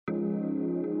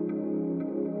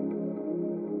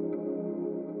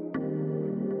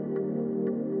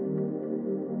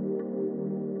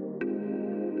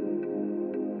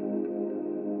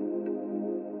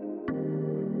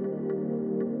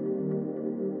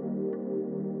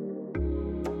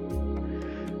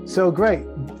So great.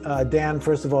 Dan,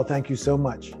 first of all, thank you so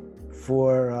much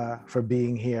for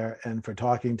being here and for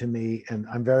talking to me. And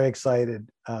I'm very excited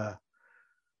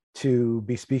to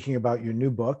be speaking about your new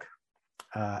book.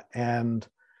 And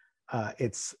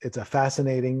it's a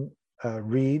fascinating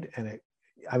read. And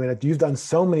you've done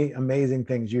so many amazing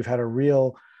things. You've had a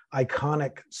real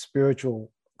iconic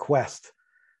spiritual quest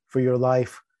for your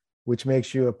life, which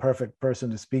makes you a perfect person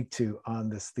to speak to on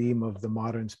this theme of the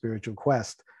modern spiritual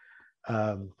quest.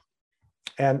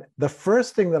 And the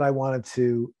first thing that I wanted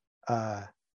to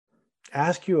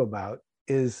ask you about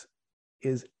is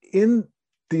in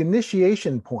the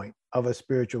initiation point of a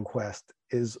spiritual quest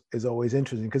is always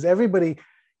interesting because everybody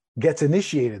gets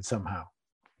initiated somehow,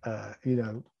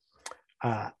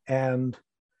 and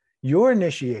your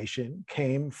initiation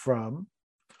came from,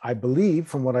 I believe,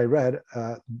 from what I read,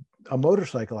 a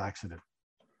motorcycle accident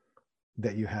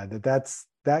that you had.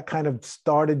 That kind of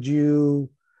started you,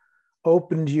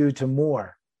 opened you to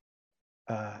more.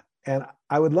 And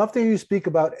I would love to hear you speak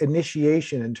about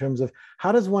initiation in terms of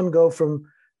how does one go from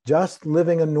just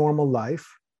living a normal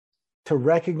life to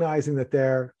recognizing that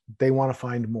they want to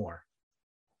find more?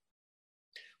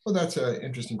 Well, that's an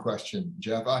interesting question,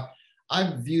 Jeff.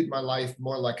 I've viewed my life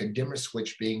more like a dimmer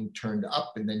switch being turned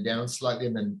up and then down slightly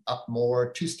and then up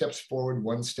more, 2 steps forward,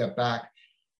 1 step back.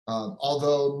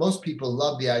 Although most people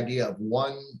love the idea of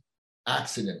one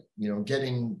accident,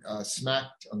 getting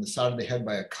smacked on the side of the head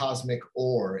by a cosmic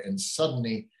ore and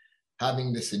suddenly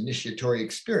having this initiatory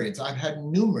experience. I've had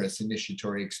numerous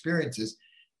initiatory experiences,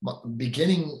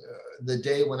 beginning the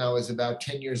day when I was about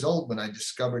 10 years old, when I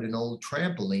discovered an old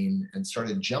trampoline and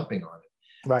started jumping on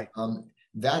it. Right.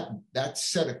 That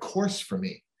set a course for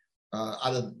me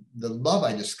out of the love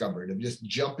I discovered of just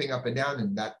jumping up and down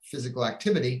in that physical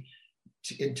activity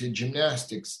into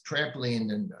gymnastics,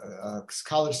 trampoline, and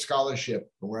college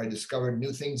scholarship, where I discovered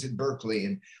new things at Berkeley,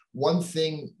 and one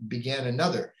thing began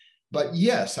another. But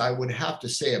yes, I would have to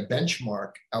say a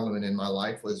benchmark element in my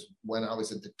life was when I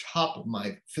was at the top of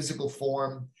my physical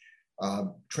form,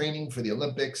 training for the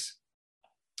Olympics,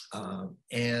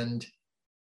 and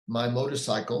my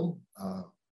motorcycle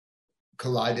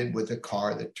collided with a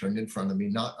car that turned in front of me,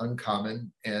 not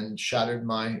uncommon, and shattered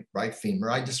my right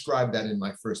femur. I described that in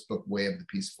my first book, Way of the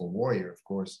Peaceful Warrior, of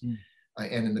course,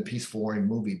 and in the Peaceful Warrior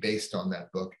movie based on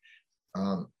that book.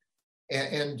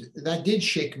 And that did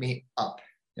shake me up,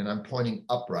 and I'm pointing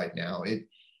up right now. It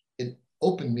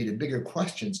opened me to bigger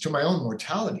questions, to my own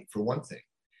mortality, for one thing,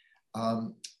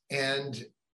 and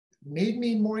made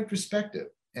me more introspective.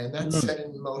 And that set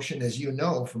in motion, as you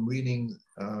know from reading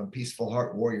Peaceful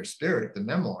Heart, Warrior Spirit, the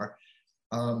memoir,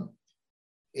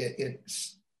 it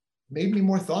made me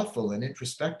more thoughtful and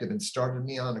introspective and started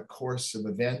me on a course of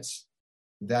events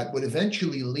that would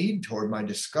eventually lead toward my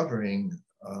discovering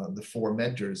the 4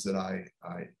 mentors that I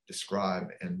describe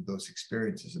and those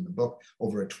experiences in the book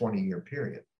over a 20-year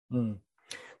period.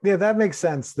 Yeah, that makes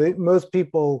sense. Most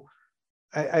people,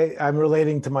 I'm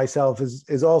relating to myself,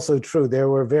 is also true. There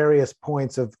were various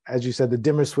points of, as you said, the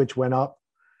dimmer switch went up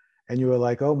and you were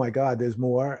like, oh my God, there's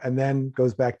more, and then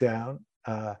goes back down.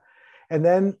 And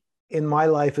then in my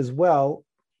life as well,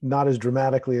 not as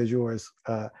dramatically as yours,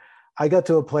 I got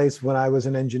to a place when I was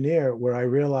an engineer where I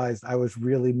realized I was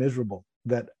really miserable,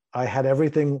 that I had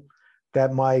everything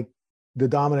that the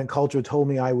dominant culture told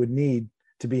me I would need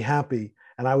to be happy,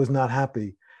 and I was not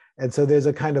happy. And so there's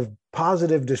a kind of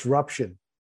positive disruption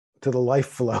to the life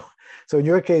flow. So in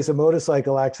your case, a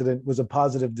motorcycle accident was a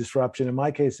positive disruption. In my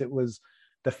case, it was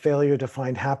the failure to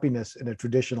find happiness in a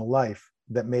traditional life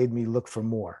that made me look for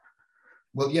more.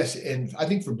 Well, yes. And I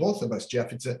think for both of us,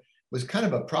 Jeff, was kind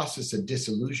of a process of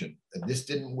disillusion. This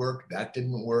didn't work, that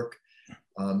didn't work.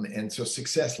 And so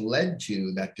success led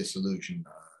to that disillusion.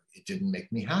 It didn't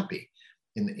make me happy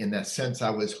in that sense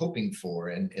I was hoping for.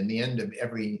 And in the end of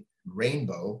every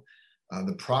rainbow,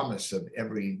 the promise of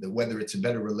whether it's a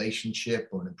better relationship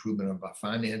or an improvement of our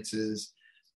finances,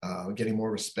 getting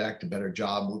more respect, a better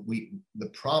job, the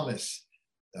promise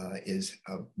is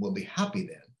we'll be happy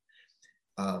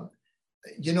then.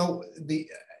 The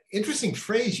interesting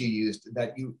phrase you used,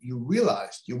 that you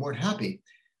realized you weren't happy,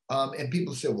 and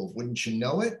people say, well, wouldn't you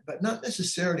know it? But not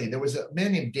necessarily. There was a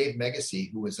man named Dave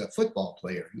Megacy who was a football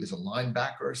player. He was a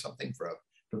linebacker or something for a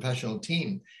professional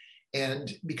team.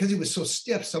 And because he was so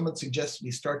stiff, someone suggested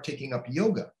he start taking up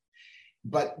yoga.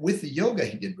 But with the yoga,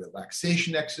 he did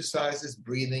relaxation exercises,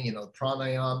 breathing,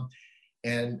 pranayama,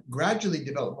 and gradually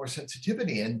developed more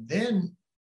sensitivity. And then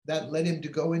that led him to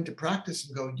go into practice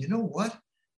and go, you know what?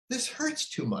 This hurts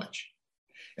too much.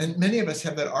 And many of us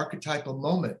have that archetypal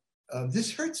moment of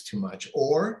this hurts too much,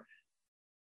 or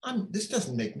this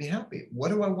doesn't make me happy. What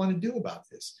do I want to do about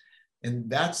this? And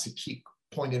that's the key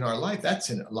point in our life.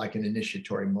 That's like an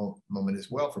initiatory moment as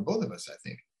well for both of us, I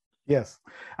think. Yes,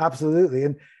 absolutely.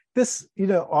 And this,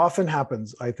 often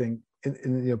happens, I think,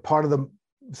 in part of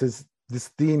this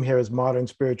theme here is modern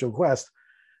spiritual quest.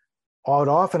 What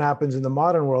often happens in the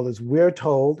modern world is we're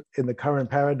told in the current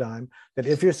paradigm that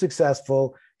if you're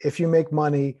successful, if you make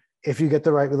money, if you get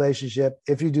the right relationship,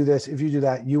 if you do this, if you do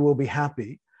that, you will be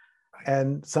happy.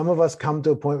 And some of us come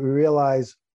to a point where we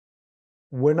realize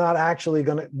we're not actually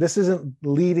this isn't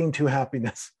leading to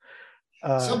happiness.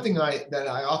 Something that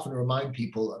I often remind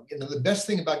people, the best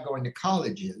thing about going to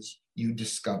college is you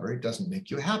discover it doesn't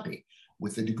make you happy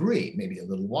with a degree, maybe a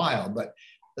little while. But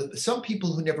some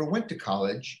people who never went to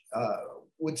college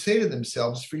would say to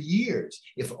themselves for years,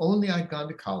 if only I'd gone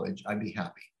to college, I'd be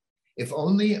happy. If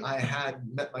only I had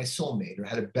met my soulmate or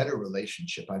had a better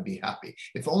relationship, I'd be happy.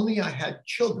 If only I had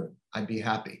children, I'd be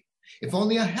happy. If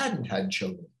only I hadn't had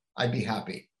children, I'd be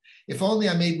happy. If only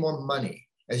I made more money,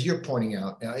 as you're pointing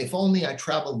out, if only I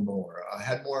traveled more,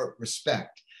 had more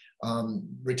respect,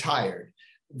 retired,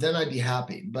 then I'd be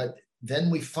happy. But then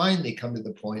we finally come to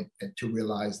the point to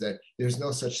realize that there's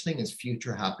no such thing as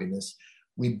future happiness.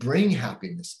 We bring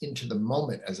happiness into the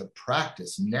moment as a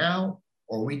practice now,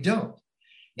 or we don't.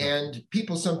 And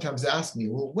people sometimes ask me,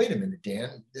 well, wait a minute,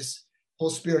 Dan, this whole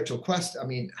spiritual quest,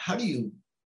 how do you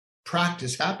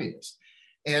practice happiness?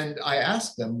 And I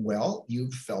ask them, well,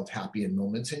 you've felt happy in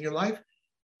moments in your life.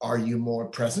 Are you more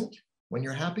present when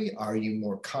you're happy? Are you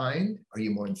more kind? Are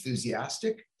you more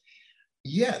enthusiastic?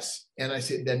 Yes. And I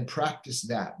said, then practice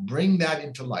that. Bring that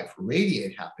into life.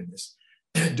 Radiate happiness.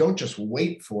 Don't just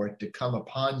wait for it to come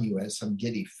upon you as some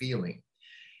giddy feeling.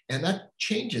 And that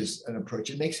changes an approach.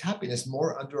 It makes happiness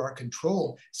more under our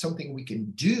control, something we can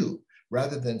do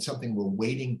rather than something we're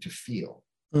waiting to feel.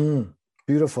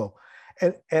 Beautiful.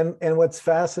 And what's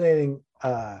fascinating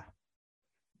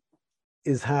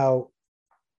is how,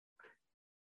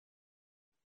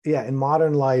 in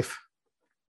modern life,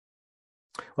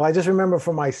 well, I just remember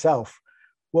for myself,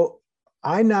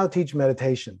 I now teach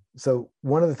meditation. So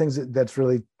one of the things that's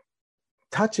really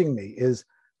touching me is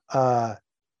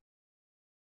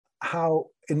how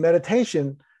in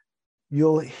meditation,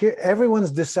 you'll hear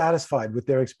everyone's dissatisfied with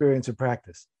their experience of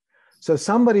practice. So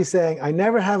somebody's saying, I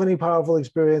never have any powerful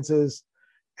experiences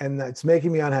and that's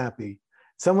making me unhappy.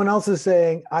 Someone else is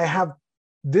saying, I have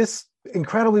this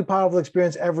incredibly powerful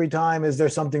experience every time. Is there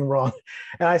something wrong?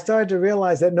 And I started to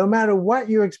realize that no matter what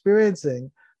you're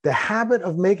experiencing, the habit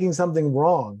of making something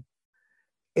wrong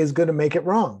is going to make it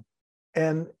wrong.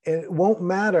 And it won't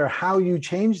matter how you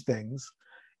change things,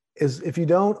 is if you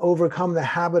don't overcome the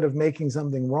habit of making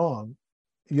something wrong,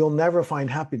 you'll never find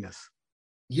happiness.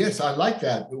 Yes, I like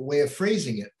that way of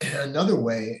phrasing it. Another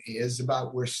way is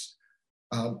about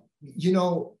I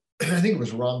think it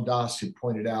was Ram Dass who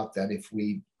pointed out that if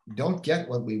we don't get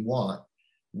what we want,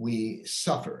 we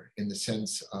suffer in the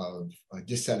sense of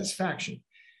dissatisfaction.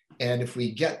 And if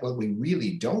we get what we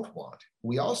really don't want,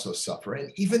 we also suffer.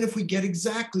 And even if we get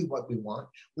exactly what we want,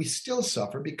 we still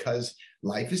suffer because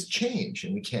life is change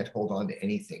and we can't hold on to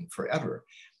anything forever.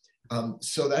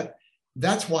 So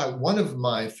that's why one of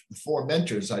my 4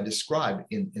 mentors I describe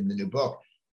in the new book,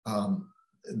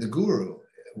 the guru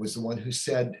was the one who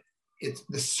said,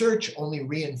 the search only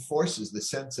reinforces the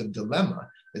sense of dilemma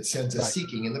that sends us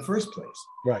seeking in the first place.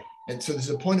 Right. And so there's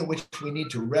a point at which we need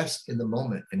to rest in the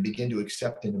moment and begin to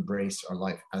accept and embrace our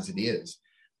life as it is.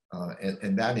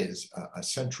 And that is a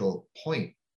central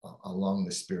point along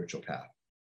the spiritual path.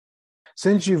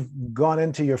 Since you've gone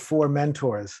into your 4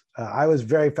 mentors, I was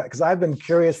very, because I've been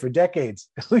curious for decades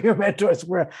who your mentors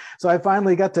were. So I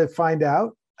finally got to find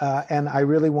out. And I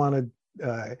really want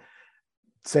to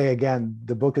say again,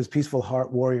 the book is Peaceful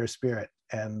Heart, Warrior Spirit.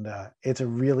 And it's a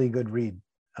really good read.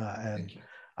 And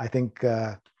I think,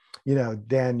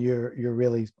 Dan, you're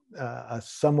really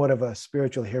somewhat of a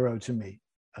spiritual hero to me.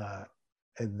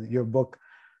 Your book,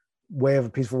 Way of a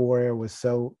Peaceful Warrior, was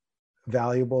so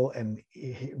valuable, and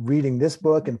reading this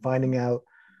book and finding out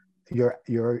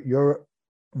your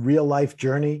real life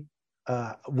journey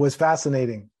was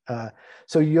fascinating.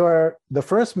 So the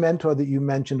first mentor that you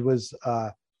mentioned was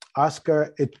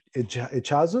Oscar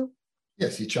Ichazu?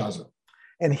 Yes, Ichazu.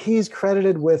 And he's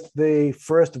credited with the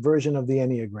first version of the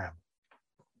Enneagram.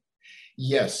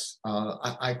 Yes,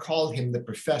 I call him the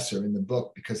professor in the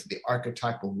book because of the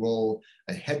archetypal role,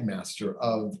 a headmaster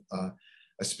of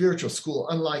a spiritual school,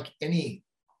 unlike any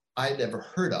I'd ever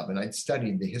heard of. And I'd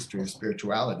studied the history of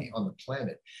spirituality on the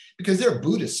planet, because there are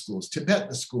Buddhist schools,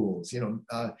 Tibetan schools, in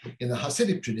the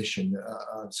Hasidic tradition,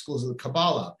 schools of the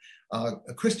Kabbalah,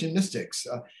 Christian mystics.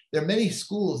 There are many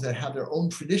schools that have their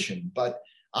own tradition, but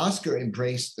Oscar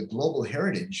embraced the global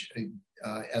heritage,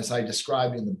 as I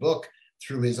described in the book,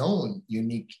 through his own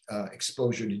unique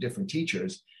exposure to different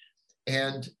teachers.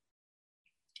 And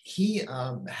he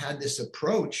had this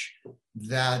approach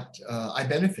that I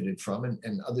benefited from,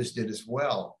 and others did as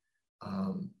well,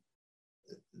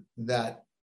 that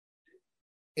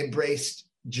embraced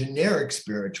generic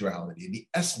spirituality, the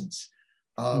essence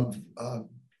of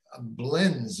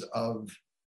blends of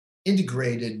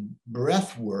integrated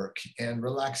breath work and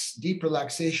deep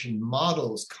relaxation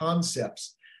models,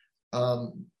 concepts,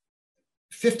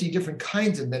 50 different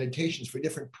kinds of meditations for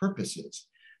different purposes,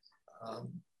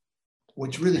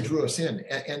 which really drew us in.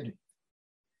 And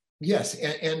yes,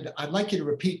 and I'd like you to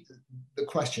repeat the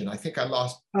question. I think I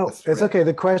lost. Oh, it's okay.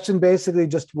 The question basically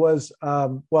just was,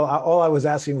 all I was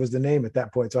asking was the name at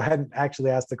that point, so I hadn't actually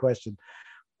asked the question.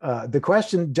 The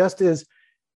question just is,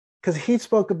 because he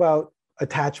spoke about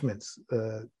attachments,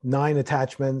 9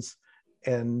 attachments,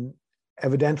 and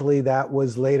evidently that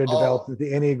was later developed with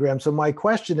the Enneagram. So my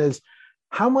question is,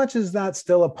 how much is that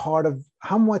still a part of,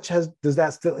 does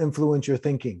that still influence your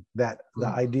thinking, that the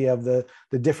idea of the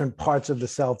different parts of the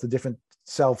self, the different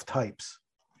self types?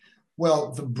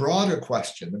 Well, the broader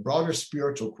question, the broader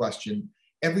spiritual question,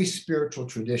 every spiritual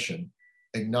tradition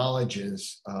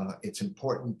acknowledges it's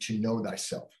important to know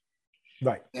thyself.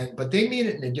 Right. But they mean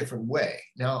it in a different way.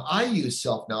 Now, I use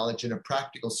self-knowledge in a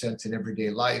practical sense in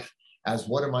everyday life as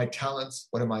what are my talents,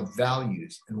 what are my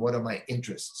values, and what are my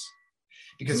interests?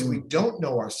 Because if we don't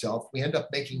know ourselves, we end up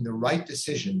making the right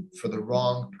decision for the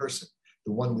wrong person,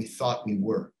 the one we thought we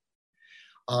were.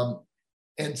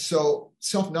 And so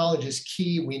self-knowledge is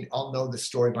key. We all know the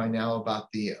story by now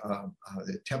about the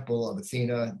Temple of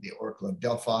Athena, the Oracle of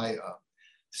Delphi,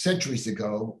 centuries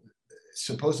ago.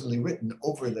 Supposedly written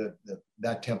over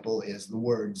that temple is the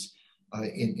words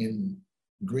in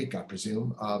Greek, I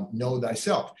presume, know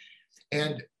thyself.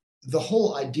 And the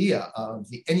whole idea of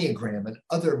the Enneagram and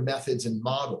other methods and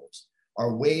models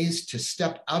are ways to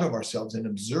step out of ourselves and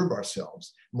observe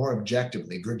ourselves more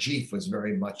objectively. Gurdjieff was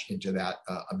very much into that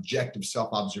objective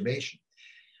self-observation.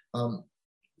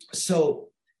 So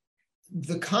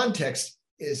the context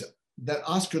is that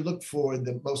Oscar looked for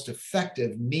the most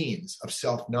effective means of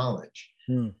self-knowledge,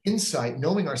 insight,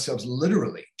 knowing ourselves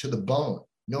literally to the bone,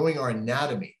 knowing our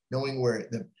anatomy, knowing where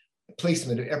the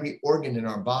placement of every organ in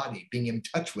our body, being in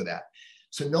touch with that.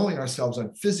 So knowing ourselves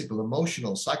on physical,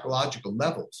 emotional, psychological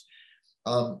levels.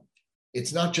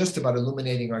 It's not just about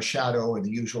illuminating our shadow or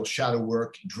the usual shadow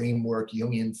work, dream work,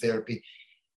 Jungian therapy.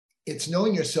 It's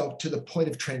knowing yourself to the point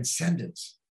of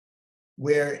transcendence,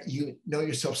 where you know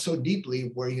yourself so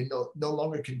deeply where you no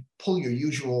longer can pull your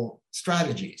usual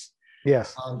strategies.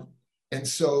 Yes. And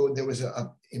so there was an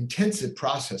intensive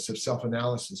process of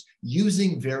self-analysis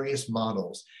using various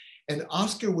models. And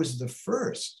Oscar was the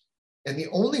first and the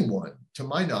only one, to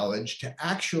my knowledge, to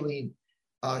actually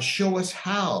show us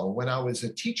how, when I was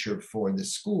a teacher for the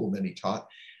school that he taught,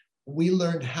 we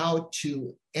learned how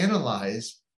to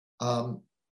analyze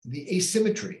the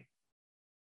asymmetry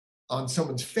on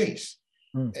someone's face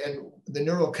and the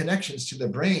neural connections to the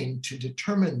brain to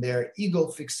determine their ego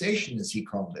fixation, as he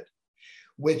called it,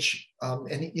 which,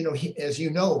 as you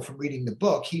know from reading the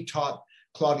book, he taught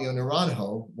Claudio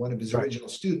Naranjo, one of his original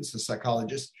students, a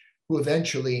psychologist, who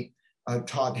eventually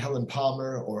taught Helen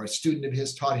Palmer, or a student of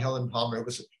his taught Helen Palmer. It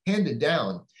was handed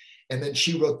down. And then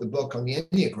she wrote the book on the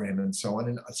Enneagram and so on,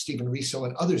 and Stephen Riso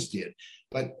and others did.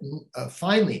 But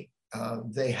finally,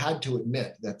 they had to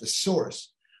admit that the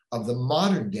source of the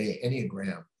modern day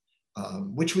Enneagram,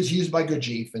 which was used by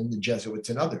Gurdjieff and the Jesuits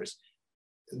and others,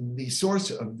 the source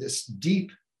of this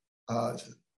deep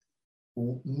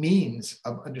means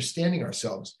of understanding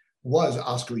ourselves was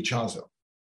Oscar Ichazo.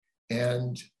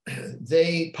 And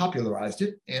they popularized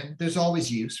it, and there's always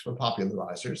use for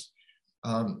popularizers.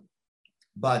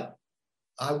 But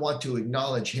I want to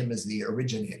acknowledge him as the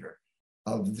originator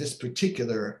of this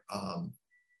particular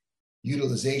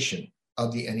utilization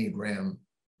of the Enneagram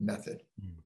method.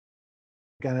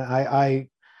 Again, I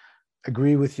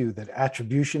agree with you that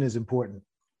attribution is important.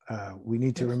 We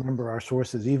need to remember our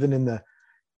sources, even in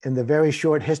the very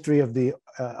short history of the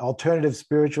alternative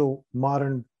spiritual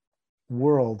modern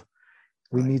world.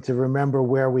 We need to remember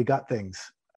where we got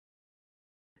things.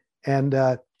 And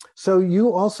so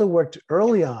you also worked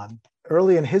early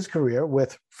in his career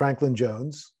with Franklin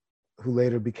Jones, who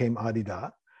later became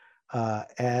Adida,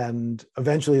 and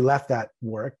eventually left that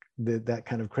work, that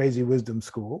kind of crazy wisdom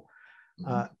school.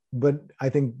 But I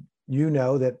think you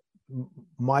know that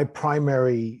my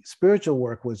primary spiritual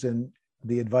work was in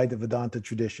the Advaita Vedanta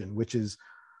tradition, which is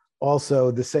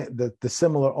also the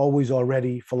similar always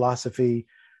already philosophy.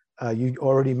 You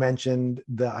already mentioned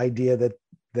the idea that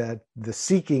that the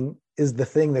seeking is the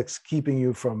thing that's keeping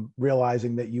you from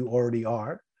realizing that you already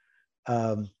are.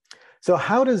 So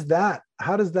how does that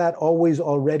always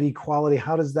already quality,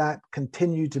 how does that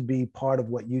continue to be part of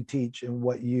what you teach and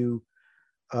what you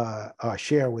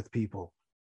share with people?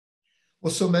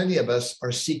 Well, so many of us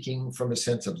are seeking from a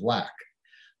sense of lack.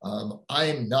 I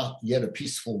am not yet a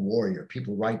peaceful warrior.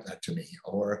 People write that to me.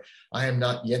 Or I am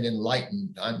not yet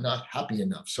enlightened. I'm not happy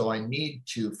enough. So I need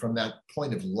to, from that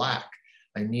point of lack,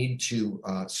 I need to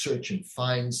search and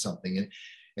find something.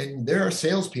 And there are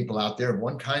salespeople out there of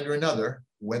one kind or another,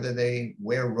 whether they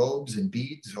wear robes and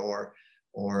beads or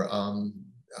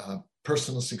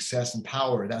personal success and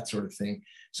power, that sort of thing.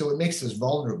 So it makes us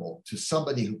vulnerable to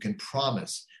somebody who can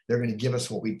promise they're going to give us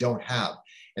what we don't have.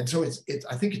 And so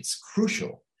I think it's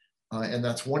crucial. And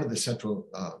that's one of the central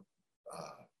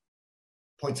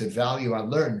points of value I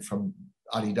learned from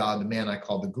Adida, the man I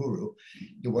call the guru.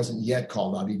 He wasn't yet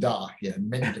called Adida. He had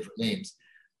many different names,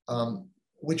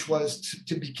 which was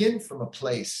to begin from a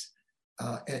place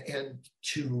and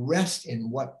to rest in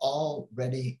what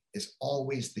already is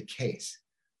always the case,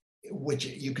 which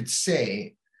you could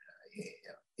say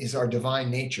is our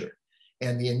divine nature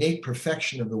and the innate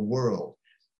perfection of the world.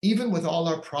 Even with all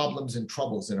our problems and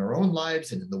troubles in our own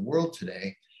lives and in the world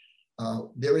today,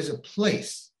 there is a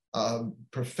place of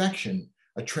perfection,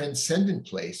 a transcendent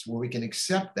place where we can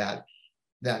accept that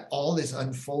all is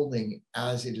unfolding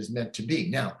as it is meant to be.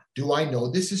 Now, do I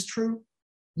know this is true?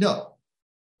 No,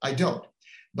 I don't.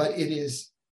 But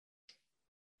it's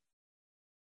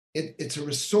a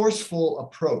resourceful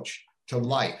approach to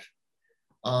life.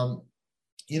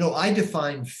 I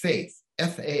define faith,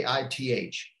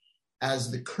 F-A-I-T-H,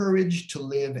 as the courage to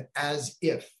live as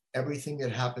if everything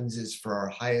that happens is for our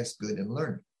highest good and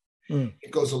learning.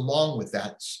 It goes along with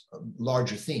that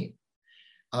larger theme.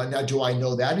 Now, do I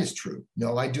know that is true?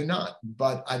 No, I do not.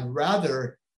 But I'd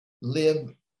rather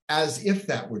live as if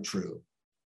that were true.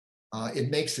 It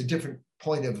makes a different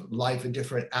point of life, a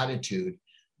different attitude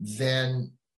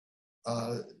than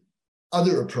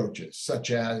other approaches,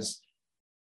 such as,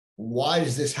 why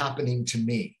is this happening to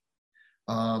me?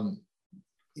 The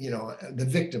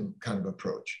victim kind of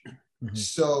approach. Mm-hmm.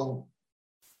 So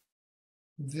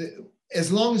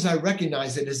as long as I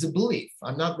recognize it as a belief,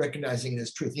 I'm not recognizing it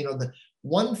as truth. The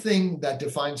one thing that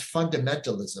defines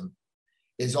fundamentalism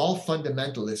is all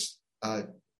fundamentalists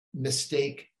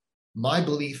mistake my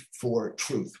belief for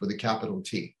truth with a capital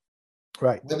T.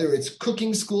 Right. Whether it's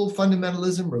cooking school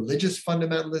fundamentalism, religious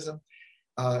fundamentalism.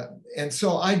 And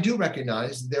so I do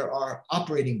recognize there are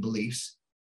operating beliefs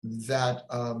that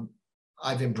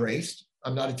I've embraced,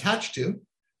 I'm not attached to,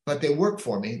 but they work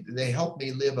for me. They help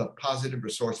me live a positive,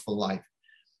 resourceful life.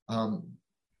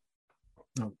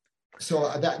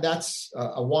 So that's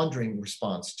a wandering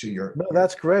response to your. No,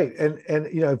 that's great, and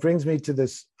it brings me to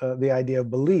this the idea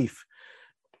of belief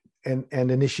and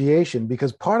initiation,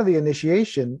 because part of the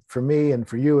initiation for me and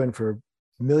for you and for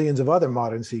millions of other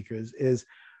modern seekers is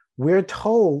we're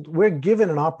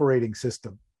given an operating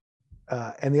system,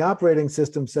 and the operating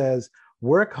system says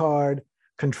work hard,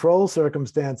 control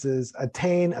circumstances,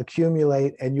 attain,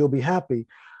 accumulate, and you'll be happy.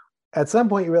 At some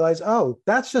point you realize, oh,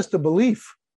 that's just a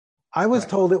belief. I was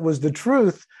told it was the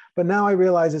truth, but now I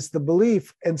realize it's the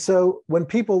belief. And so when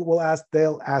people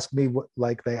they'll ask me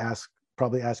like they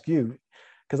probably ask you,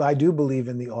 because I do believe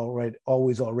in the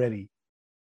always already,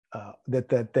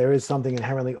 that there is something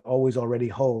inherently always already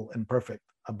whole and perfect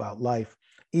about life,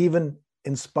 even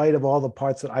in spite of all the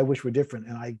parts that I wish were different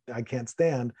and I can't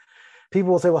stand.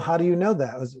 People will say, well, how do you know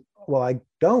that? I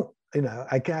don't,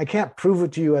 I can't prove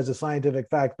it to you as a scientific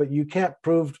fact, but you can't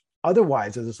prove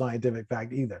otherwise as a scientific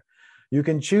fact either. You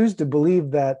can choose to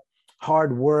believe that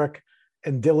hard work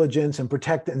and diligence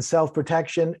and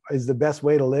self-protection is the best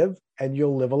way to live, and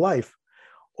you'll live a life.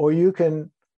 Or you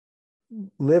can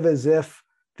live as if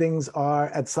things are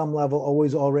at some level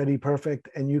always already perfect,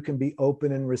 and you can be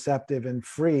open and receptive and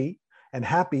free and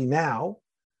happy now,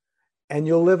 and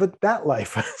you'll live that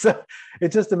life. So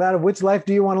it's just a matter of which life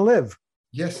do you want to live.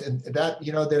 Yes, and that,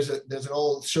 there's an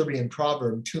old Serbian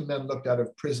proverb: two men looked out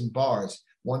of prison bars.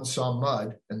 One saw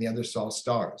mud and the other saw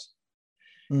stars.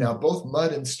 Now, both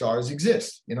mud and stars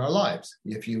exist in our lives.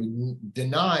 If you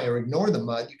deny or ignore the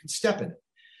mud, you can step in it.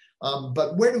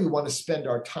 But where do we want to spend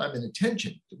our time and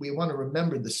attention? We want to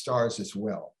remember the stars as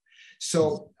well.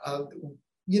 So,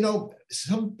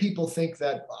 some people think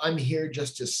that I'm here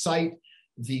just to cite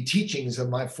the teachings of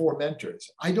my four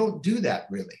mentors. I don't do that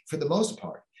really, for the most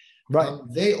part. Right.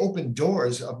 They open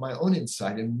doors of my own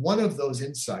insight. And one of those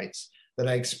insights that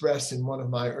I expressed in one of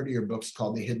my earlier books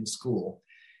called The Hidden School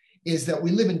is that we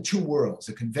live in two worlds,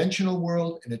 a conventional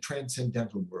world and a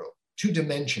transcendental world. two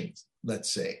dimensions,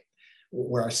 let's say,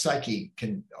 where our psyche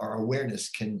can, our awareness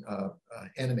can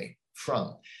animate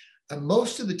from. And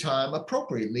most of the time,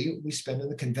 appropriately, we spend in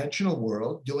the conventional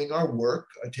world doing our work,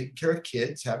 taking care of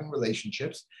kids, having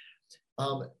relationships.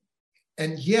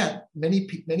 And yet,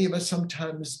 many of us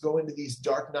sometimes go into these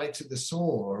dark nights of the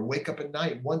soul, or wake up at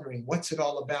night wondering, what's it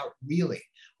all about really?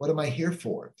 What am I here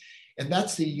for? And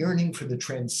that's the yearning for the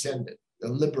transcendent,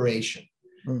 the liberation,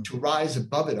 to rise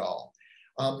above it all.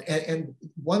 And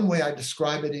one way I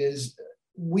describe it is,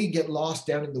 we get lost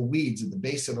down in the weeds at the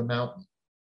base of a mountain,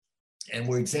 and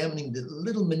we're examining the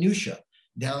little minutia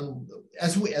down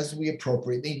as we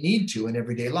appropriately need to in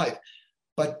everyday life.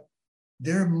 But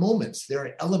there are moments, there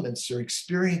are elements or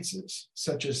experiences,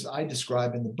 such as I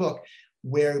describe in the book,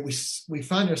 where we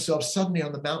find ourselves suddenly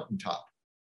on the mountaintop.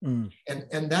 And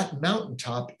that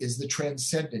mountaintop is the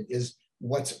transcendent, is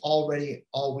what's already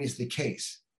always the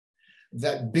case.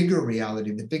 That bigger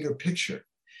reality, the bigger picture.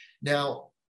 Now,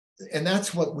 and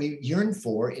that's what we yearn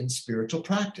for in spiritual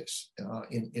practice,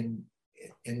 in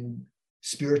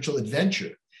spiritual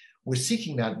adventure. We're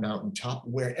seeking that mountaintop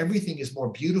where everything is more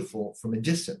beautiful from a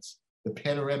distance, the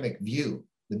panoramic view,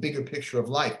 the bigger picture of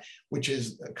life, which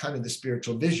is kind of the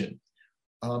spiritual vision.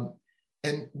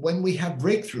 And when we have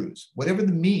breakthroughs, whatever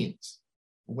the means,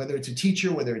 whether it's a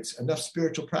teacher, whether it's enough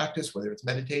spiritual practice, whether it's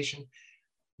meditation,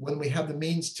 when we have the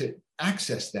means to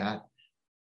access that,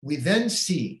 we then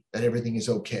see that everything is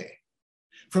okay.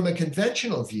 From a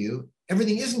conventional view,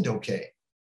 everything isn't okay.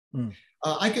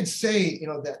 I could say,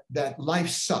 that life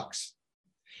sucks.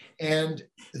 And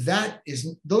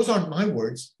those aren't my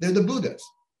words, they're the Buddha's.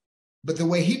 But the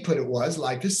way he put it was,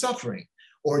 life is suffering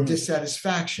or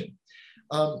dissatisfaction.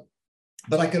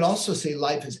 But I could also say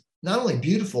life is not only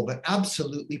beautiful, but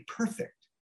absolutely perfect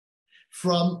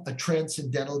from a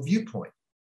transcendental viewpoint.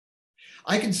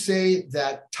 I can say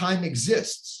that time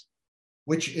exists,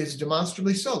 which is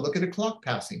demonstrably so. Look at a clock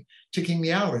passing, ticking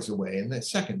the hours away and the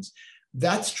seconds.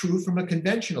 That's true from a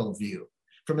conventional view.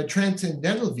 From a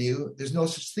transcendental view, there's no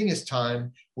such thing as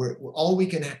time, where all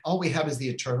we have is the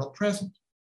eternal present.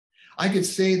 I could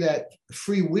say that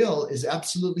free will is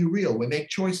absolutely real. We make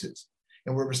choices,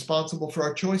 and we're responsible for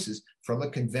our choices. From a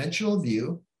conventional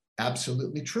view,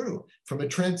 absolutely true. From a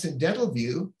transcendental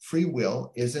view, free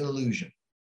will is an illusion.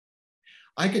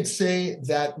 I could say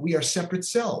that we are separate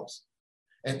selves,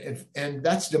 and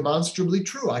that's demonstrably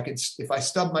true. If I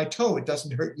stub my toe, it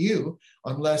doesn't hurt you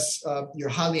unless you're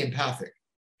highly empathic.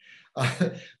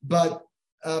 But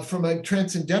from a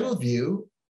transcendental view,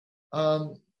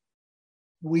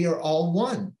 we are all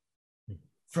one.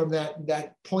 From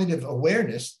that point of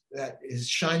awareness that is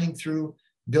shining through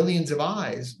billions of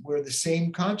eyes, we're the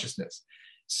same consciousness.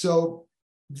 So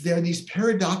there are these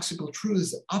paradoxical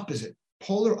truths,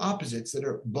 polar opposites that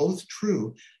are both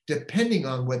true, depending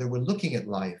on whether we're looking at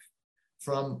life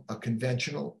from a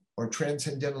conventional or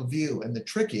transcendental view. And the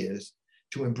trick is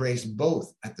to embrace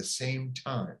both at the same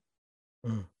time.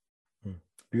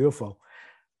 Beautiful.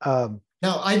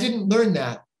 Now, I didn't learn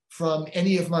that from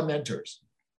any of my mentors.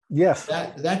 Yes.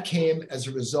 That came as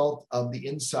a result of the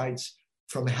insights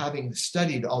from having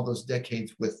studied all those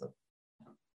decades with them.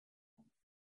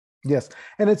 Yes.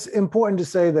 And it's important to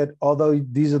say that although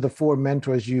these are the four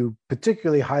mentors you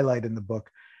particularly highlight in the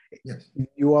book, yes,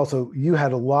 you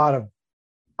had a lot of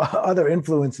other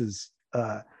influences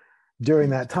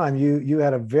during that time. You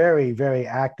had a very, very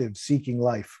active seeking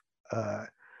life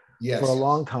yes, for a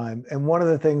long time. And one of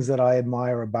the things that I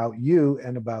admire about you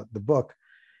and about the book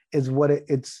is what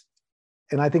it's,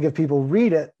 and I think if people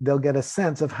read it, they'll get a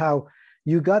sense of how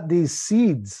you got these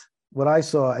seeds, what I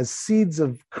saw as seeds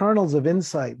of kernels of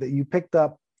insight that you picked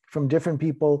up from different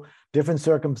people, different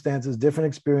circumstances, different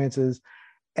experiences,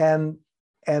 and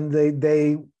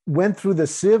they went through the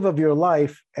sieve of your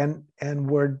life and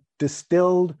were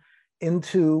distilled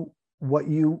into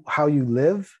how you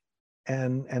live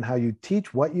and how you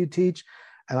teach, what you teach.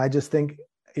 And I just think,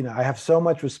 I have so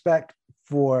much respect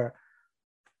for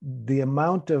the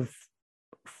amount of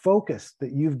focus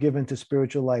that you've given to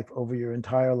spiritual life over your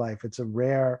entire life. It's a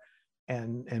rare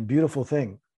and beautiful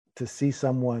thing to see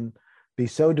someone be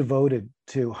so devoted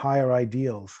to higher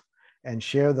ideals and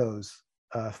share those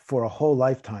for a whole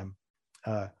lifetime.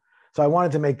 So I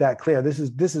wanted to make that clear. This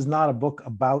is not a book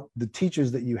about the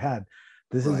teachers that you had.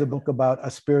 This is a book about a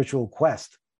spiritual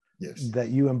quest that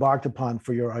you embarked upon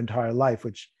for your entire life,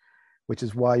 which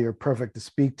is why you're perfect to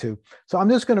speak to. So I'm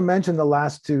just going to mention the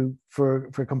last two for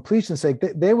completion's sake.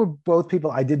 They were both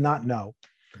people I did not know.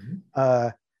 Mm-hmm.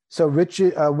 So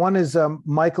Richard, one is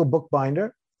Michael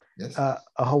Bookbinder, a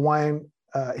Hawaiian.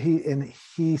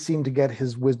 He seemed to get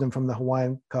his wisdom from the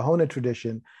Hawaiian Kahuna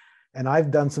tradition. And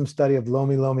I've done some study of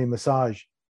Lomi Lomi massage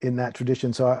in that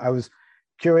tradition. So I was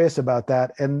curious about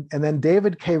that. And then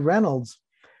David K. Reynolds,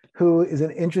 who is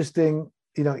an interesting,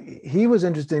 he was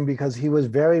interesting because he was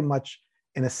very much,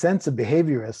 in a sense, a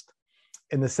behaviorist,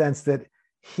 in the sense that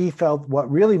he felt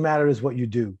what really mattered is what you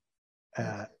do.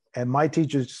 And my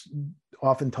teachers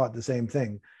often taught the same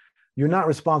thing. You're not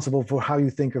responsible for how you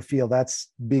think or feel. That's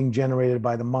being generated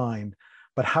by the mind.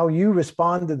 But how you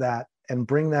respond to that and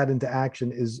bring that into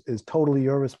action is totally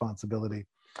your responsibility.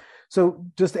 So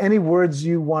just any words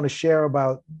you want to share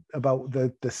about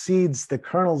the seeds, the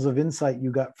kernels of insight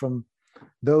you got from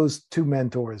those two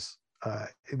mentors,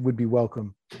 it would be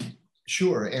welcome.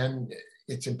 Sure. And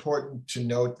it's important to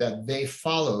note that they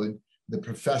followed the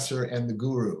professor and the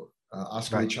guru,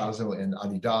 Oscar Ichazo and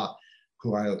Adi Da,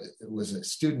 who I was a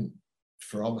student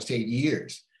for almost 8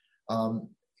 years.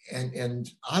 And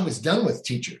I was done with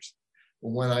teachers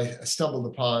when I stumbled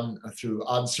upon, through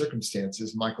odd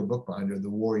circumstances, Michael Bookbinder, the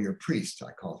warrior priest,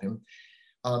 I call him.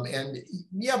 And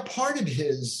yeah, part of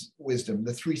his wisdom,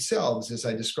 the three selves, as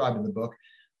I describe in the book,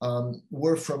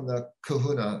 were from the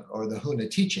Kahuna or the Huna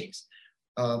teachings.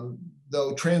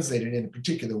 Though translated in a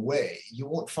particular way, you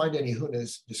won't find any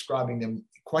Hunas describing them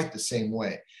quite the same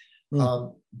way.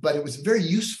 But it was a very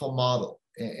useful model,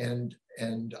 and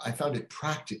I found it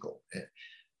practical.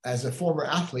 As a former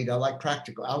athlete, I like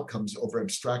practical outcomes over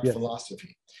abstract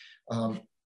philosophy.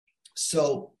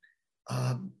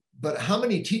 But how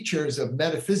many teachers of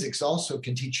metaphysics also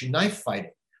can teach you knife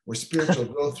fighting or spiritual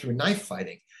growth through knife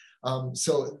fighting?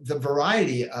 So the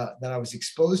variety that I was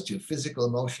exposed to, physical,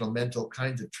 emotional, mental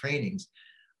kinds of trainings,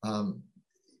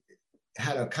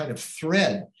 had a kind of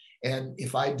thread. And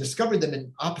if I discovered them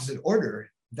in opposite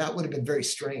order, that would have been very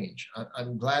strange.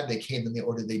 I'm glad they came in the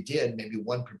order they did. Maybe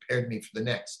one prepared me for the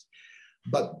next.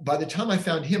 But by the time I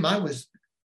found him, I was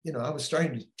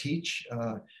starting to teach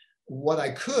what I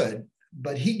could,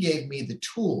 but he gave me the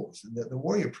tools. The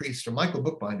warrior priest, or Michael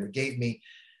Bookbinder, gave me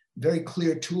very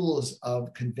clear tools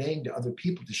of conveying to other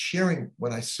people, to sharing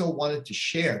what I so wanted to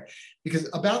share. Because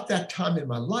about that time in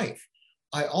my life,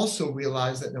 I also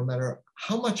realized that no matter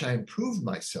how much I improved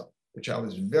myself, which I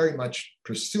was very much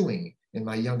pursuing in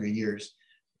my younger years,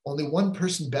 only one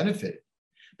person benefited.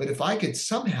 But if I could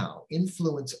somehow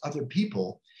influence other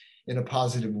people in a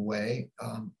positive way,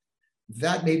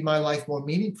 that made my life more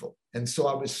meaningful. And so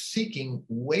I was seeking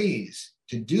ways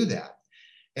to do that.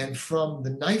 And from the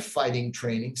knife fighting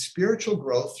training, spiritual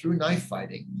growth through knife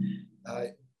fighting,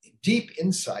 deep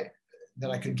insight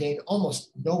that I could gain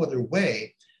almost no other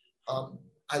way,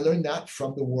 I learned that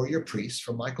from the warrior priest,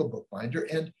 from Michael Bookbinder,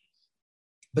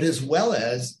 but as well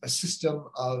as a system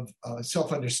of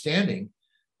self-understanding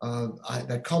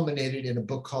that culminated in a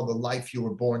book called The Life You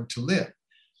Were Born to Live.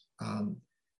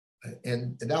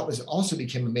 And that was also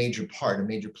became a major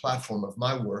platform of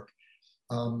my work.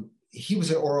 He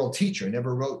was an oral teacher,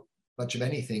 never wrote much of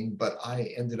anything, but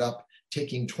I ended up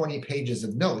taking 20 pages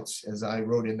of notes, as I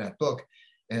wrote in that book,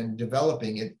 and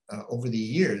developing it over the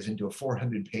years into a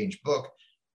 400-page book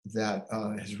that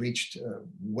has reached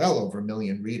well over 1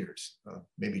 million readers,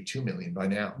 maybe 2 million by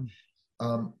now.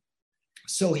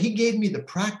 So he gave me the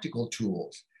practical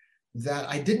tools that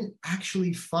I didn't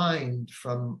actually find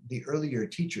from the earlier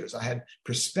teachers. I had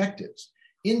perspectives,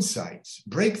 insights,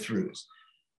 breakthroughs,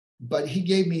 but he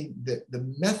gave me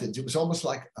the methods. It was almost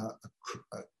like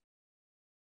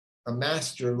a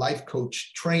master life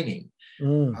coach training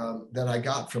that I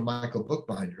got from Michael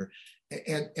Bookbinder.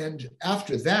 And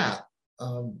after that,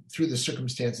 through the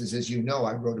circumstances, as you know,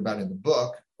 I wrote about in the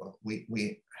book,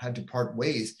 we had to part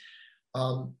ways.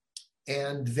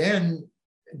 And then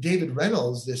David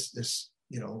Reynolds, this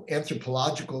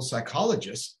anthropological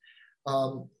psychologist,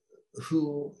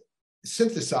 who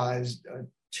synthesized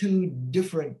two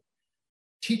different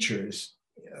teachers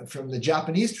from the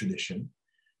Japanese tradition,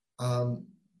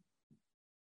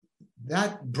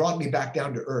 that brought me back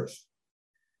down to earth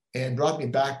and brought me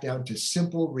back down to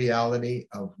simple reality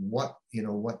of what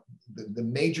the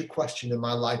major question in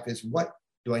my life is: what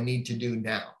do I need to do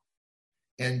now?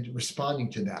 And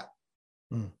responding to that,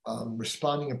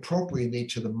 responding appropriately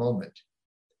to the moment.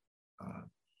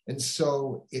 And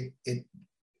so it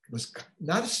was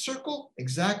not a circle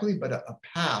exactly, but a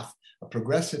path, a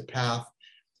progressive path,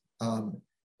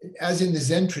 as in the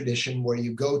Zen tradition, where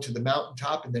you go to the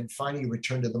mountaintop and then finally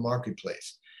return to the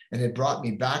marketplace. And it brought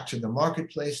me back to the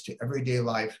marketplace, to everyday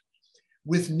life,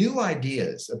 with new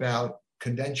ideas about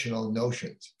conventional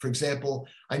notions. For example,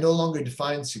 I no longer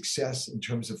define success in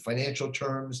terms of financial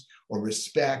terms or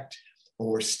respect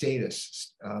or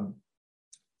status.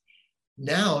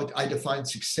 Now I define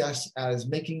success as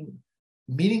making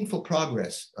meaningful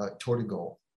progress toward a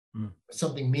goal.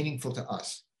 something meaningful to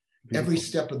us. Beautiful. Every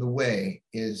step of the way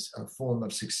is a form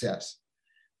of success.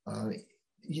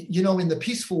 You know, in the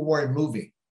Peaceful Warrior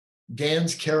movie,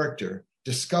 Dan's character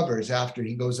discovers after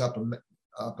he goes up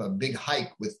a big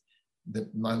hike with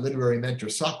my literary mentor,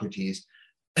 Socrates,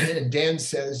 and Dan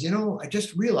says, you know, I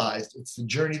just realized it's the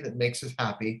journey that makes us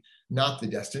happy, not the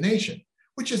destination,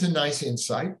 which is a nice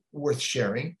insight worth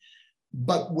sharing.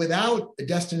 But without a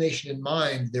destination in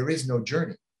mind, there is no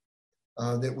journey,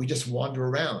 that we just wander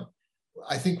around.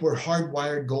 I think we're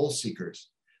hardwired goal seekers.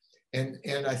 And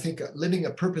I think living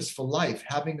a purposeful life,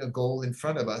 having a goal in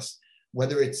front of us,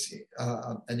 whether it's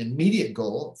an immediate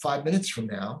goal, 5 minutes from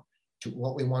now, to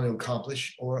what we want to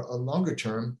accomplish, or a longer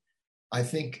term, I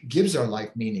think gives our life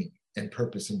meaning and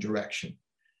purpose and direction.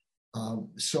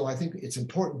 So I think it's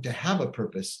important to have a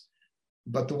purpose,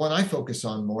 but the one I focus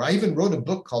on more, I even wrote a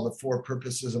book called The Four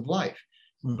Purposes of Life.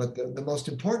 But the most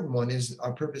important one is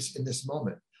our purpose in this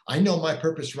moment. I know my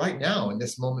purpose right now in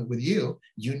this moment with you.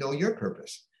 You know your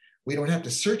purpose. We don't have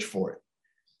to search for it.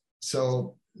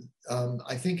 So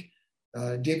I think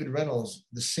David Reynolds,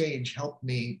 the sage, helped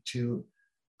me to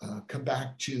come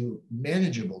back to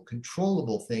manageable,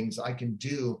 controllable things I can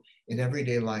do in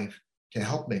everyday life to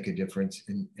help make a difference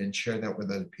and share that with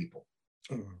other people.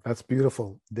 That's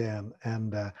beautiful, Dan.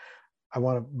 And I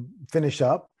want to finish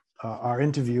up our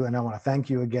interview, and I want to thank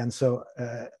you again. So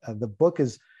the book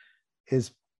is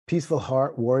Peaceful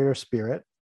Heart, Warrior Spirit.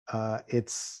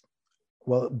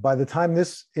 Well, by the time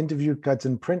this interview cuts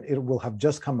in print, it will have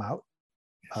just come out.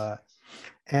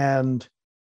 And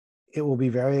it will be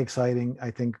very exciting, I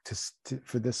think,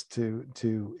 for this to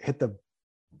hit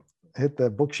the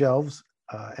bookshelves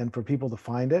and for people to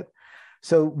find it.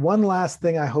 So one last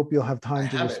thing, I hope you'll have time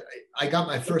to. I got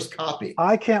my first copy.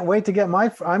 I can't wait to get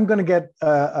I'm going to get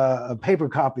a paper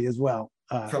copy as well.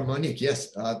 From Monique, yes.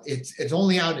 It's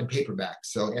only out in paperback.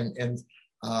 So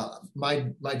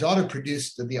my daughter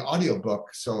produced the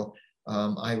audiobook. So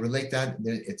I relate that.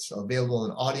 It's available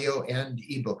in audio and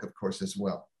ebook, of course, as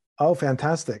well. Oh,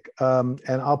 fantastic. And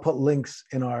I'll put links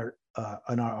in our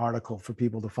article for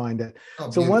people to find it. Oh,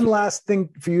 so one last thing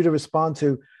for you to respond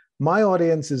to. My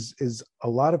audience is a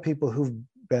lot of people who've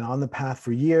been on the path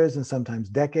for years and sometimes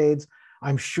decades.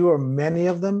 I'm sure many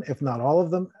of them, if not all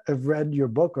of them, have read your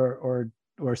book or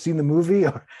seen the movie.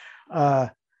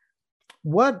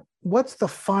 What's the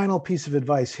final piece of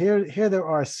advice? Here there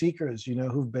are seekers,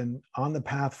 who've been on the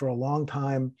path for a long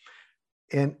time.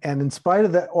 And in spite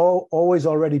of that always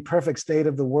already perfect state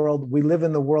of the world, we live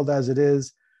in the world as it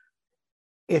is.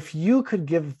 If you could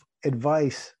give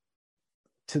advice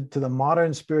to the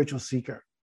modern spiritual seeker,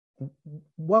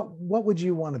 what would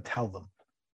you want to tell them?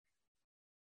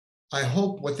 I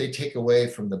hope what they take away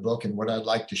from the book and what I'd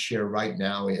like to share right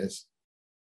now is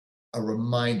a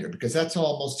reminder, because that's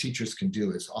all most teachers can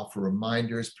do, is offer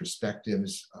reminders,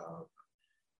 perspectives,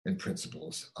 and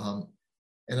principles.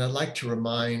 And I'd like to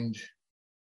remind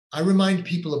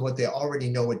people of what they already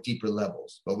know at deeper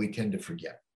levels, but we tend to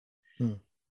forget. And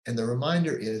the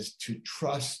reminder is to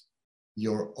trust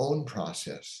your own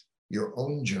process, your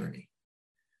own journey.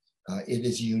 It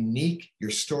is unique.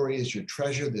 Your story is your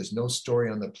treasure. There's no story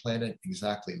on the planet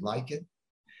exactly like it.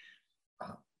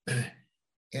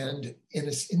 And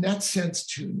in that sense,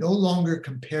 to no longer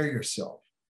compare yourself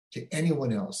to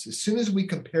anyone else. As soon as we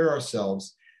compare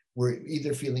ourselves, we're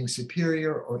either feeling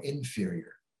superior or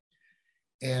inferior.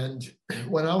 And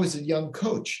when I was a young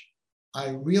coach, I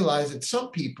realized that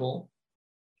some people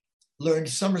learned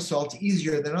somersaults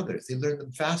easier than others. They learned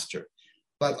them faster.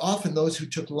 But often those who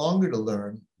took longer to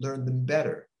learn learned them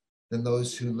better than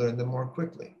those who learned them more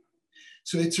quickly.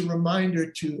 So it's a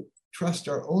reminder to trust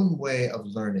our own way of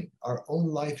learning, our own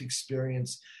life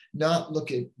experience, not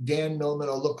look at Dan Millman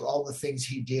or look at all the things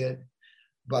he did,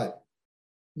 but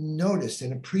notice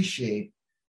and appreciate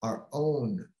our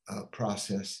own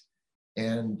process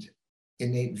and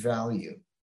innate value,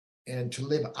 and to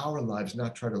live our lives,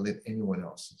 not try to live anyone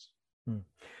else's.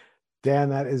 Dan,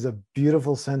 that is a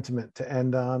beautiful sentiment to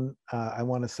end on. I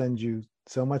want to send you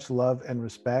so much love and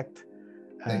respect.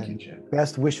 Thank you, Jeff.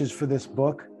 Best wishes for this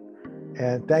book.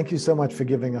 And thank you so much for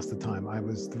giving us the time. I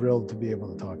was thrilled to be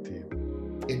able to talk to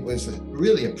you. It was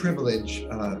really a privilege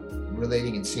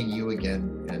relating and seeing you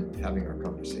again and having our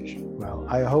conversation. Well,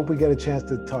 I hope we get a chance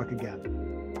to talk again.